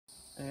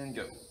And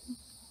go.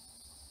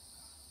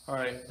 All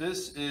right,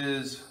 this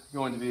is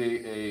going to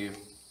be a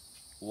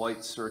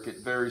light circuit,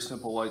 very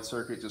simple light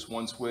circuit, just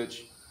one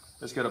switch.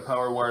 It's got a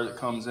power wire that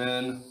comes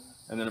in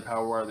and then a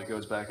power wire that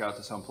goes back out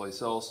to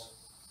someplace else.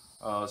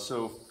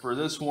 So for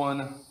this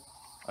one,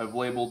 I've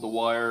labeled the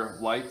wire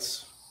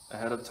lights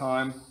ahead of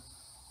time.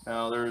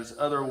 Now there's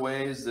other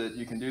ways that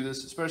you can do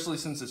this, especially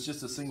since it's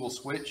just a single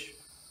switch.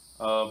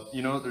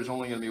 You know, there's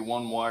only going to be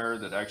one wire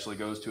that actually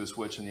goes to a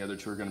switch and the other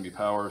two are going to be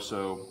power.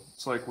 So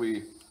it's like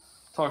we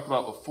talked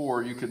about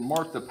before, you could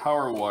mark the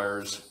power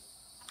wires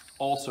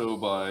also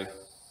by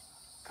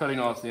cutting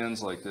off the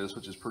ends like this,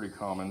 which is pretty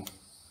common.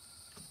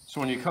 So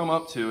when you come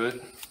up to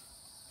it,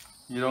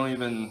 you don't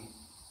even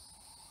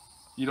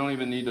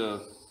need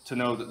to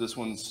know that this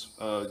one's,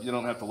 you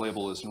don't have to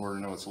label this in order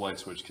to know it's a light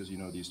switch, because you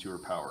know these two are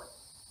power.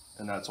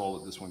 And that's all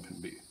that this one can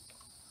be.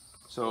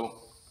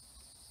 So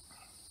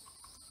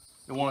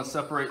you want to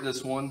separate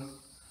this one.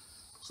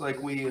 It's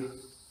like we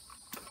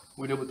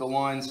did with the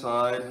line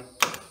side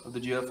of the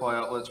GFI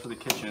outlets for the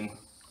kitchen,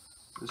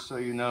 just so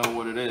you know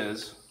what it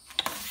is.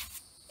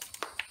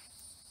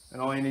 And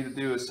all you need to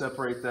do is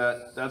separate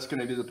that. That's going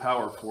to be the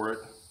power for it.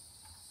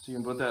 So you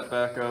can put that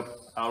back up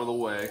out of the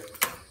way.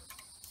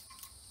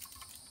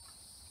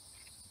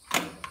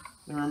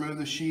 Then remove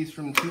the sheath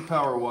from the two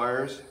power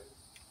wires.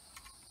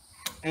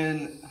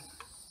 And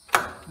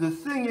the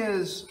thing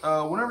is,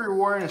 whenever you're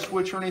wiring a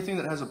switch or anything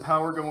that has a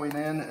power going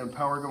in and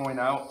power going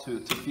out to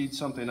feed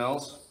something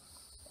else,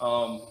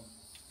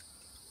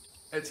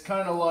 it's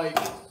kind of like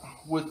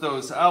with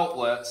those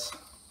outlets,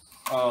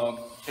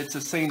 it's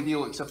the same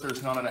deal except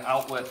there's not an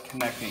outlet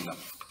connecting them.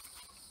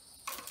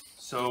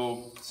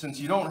 So since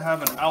you don't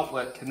have an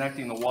outlet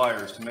connecting the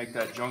wires to make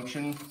that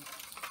junction,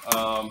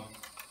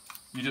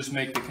 you just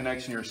make the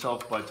connection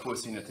yourself by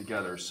twisting it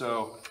together.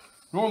 So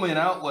normally an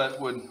outlet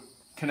would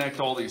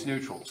connect all these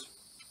neutrals,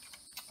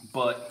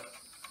 but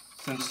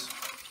since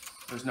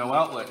there's no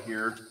outlet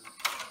here,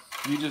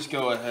 you just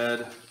go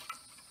ahead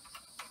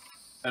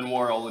and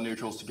wire all the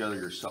neutrals together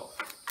yourself.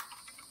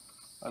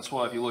 That's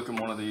why if you look at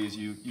one of these,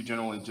 you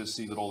generally just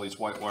see that all these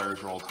white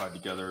wires are all tied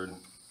together and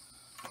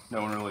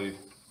no one really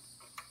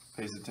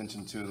pays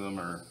attention to them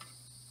or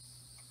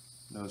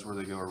knows where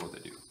they go or what they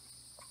do.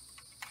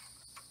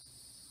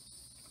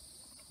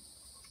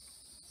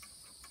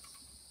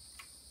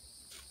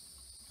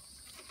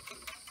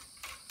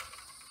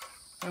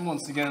 And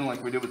once again,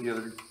 like we did with the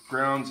other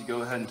grounds, you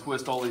go ahead and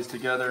twist all these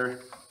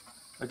together.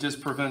 It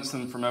just prevents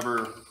them from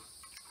ever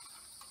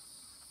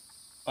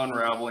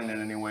unraveling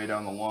in any way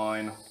down the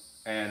line,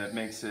 and it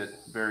makes it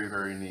very,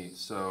 very neat.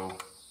 So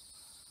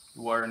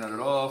you wire nut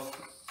it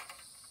off,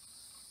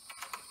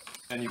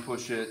 and you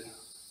push it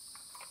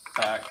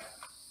back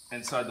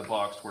inside the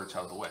box where it's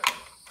out of the way.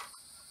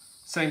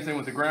 Same thing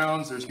with the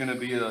grounds. There's going to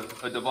be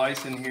a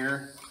device in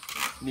here.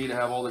 You need to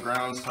have all the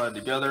grounds tied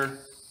together.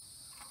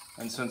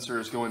 And since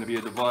there's going to be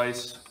a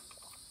device,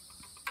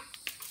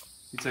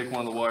 you take one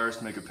of the wires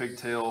to make a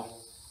pigtail.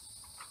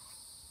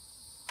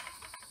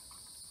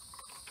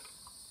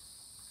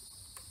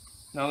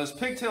 Now this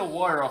pigtail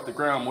wire off the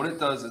ground, what it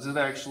does is it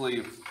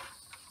actually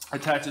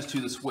attaches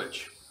to the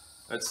switch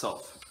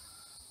itself.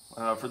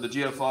 For the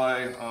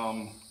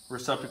GFI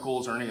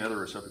receptacles, or any other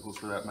receptacles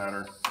for that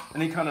matter,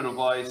 any kind of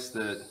device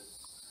that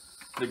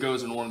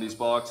goes in one of these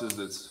boxes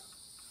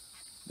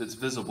that's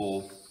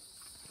visible,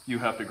 you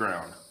have to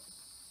ground.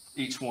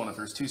 Each one, if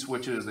there's two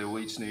switches, they will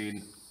each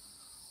need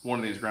one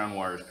of these ground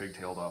wires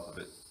pigtailed off of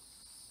it.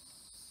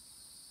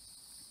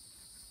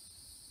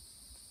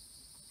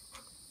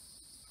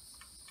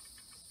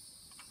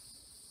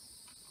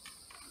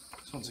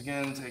 So once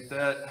again, take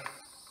that,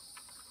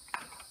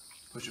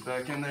 push it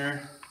back in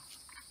there.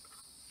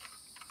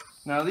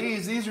 Now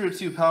these are the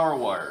two power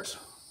wires.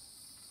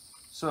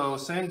 So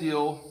same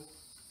deal,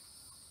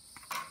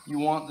 you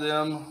want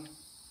them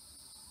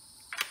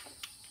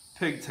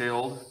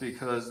pigtailed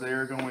because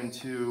they're going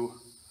to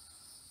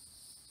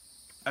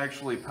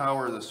actually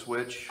power the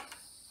switch.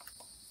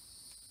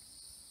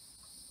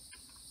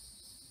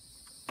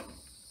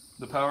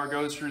 The power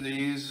goes through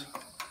these,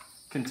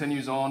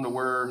 continues on to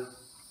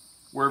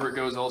wherever it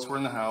goes elsewhere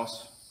in the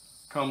house,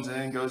 comes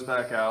in, goes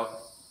back out.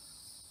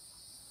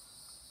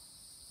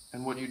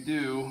 And what you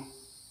do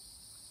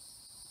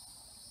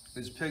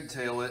is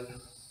pigtail it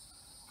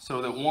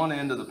so that one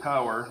end of the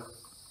power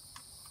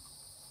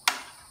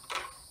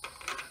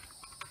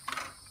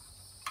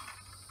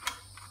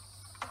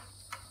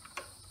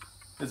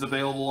is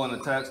available and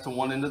attached to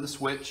one end of the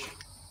switch,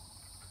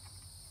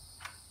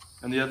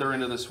 and the other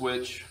end of the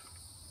switch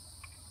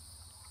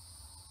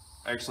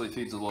actually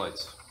feeds the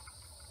lights.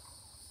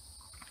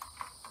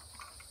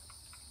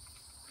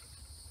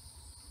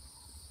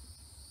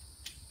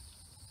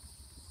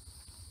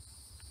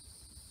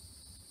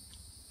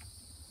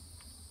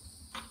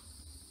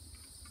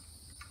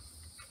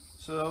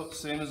 So,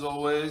 same as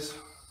always,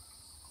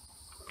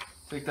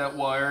 take that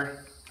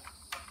wire,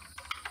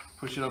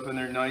 push it up in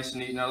there nice and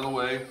neat and out of the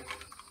way,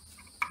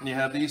 and you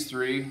have these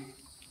three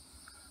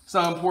It's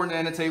not important to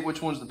annotate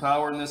which one's the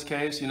power in this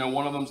case. You know,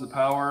 one of them's the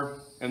power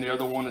and the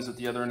other one is at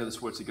the other end of the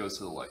switch that goes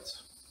to the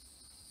lights.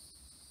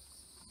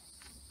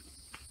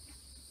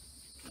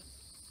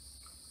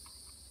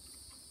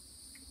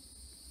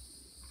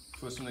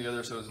 Twist them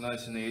together so it's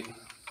nice and neat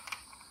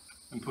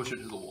and push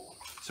it to the wall.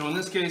 So in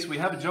this case, we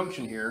have a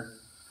junction here.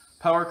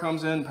 Power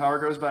comes in, power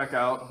goes back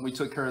out. We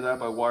took care of that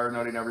by wire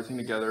nutting everything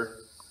together.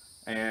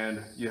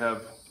 And you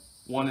have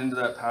one end of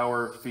that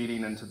power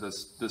feeding into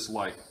this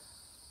light.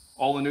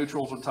 All the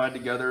neutrals are tied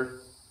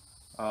together,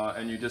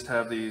 and you just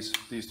have these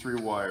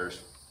three wires,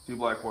 two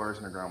black wires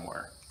and a ground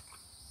wire.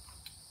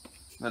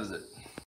 That is it.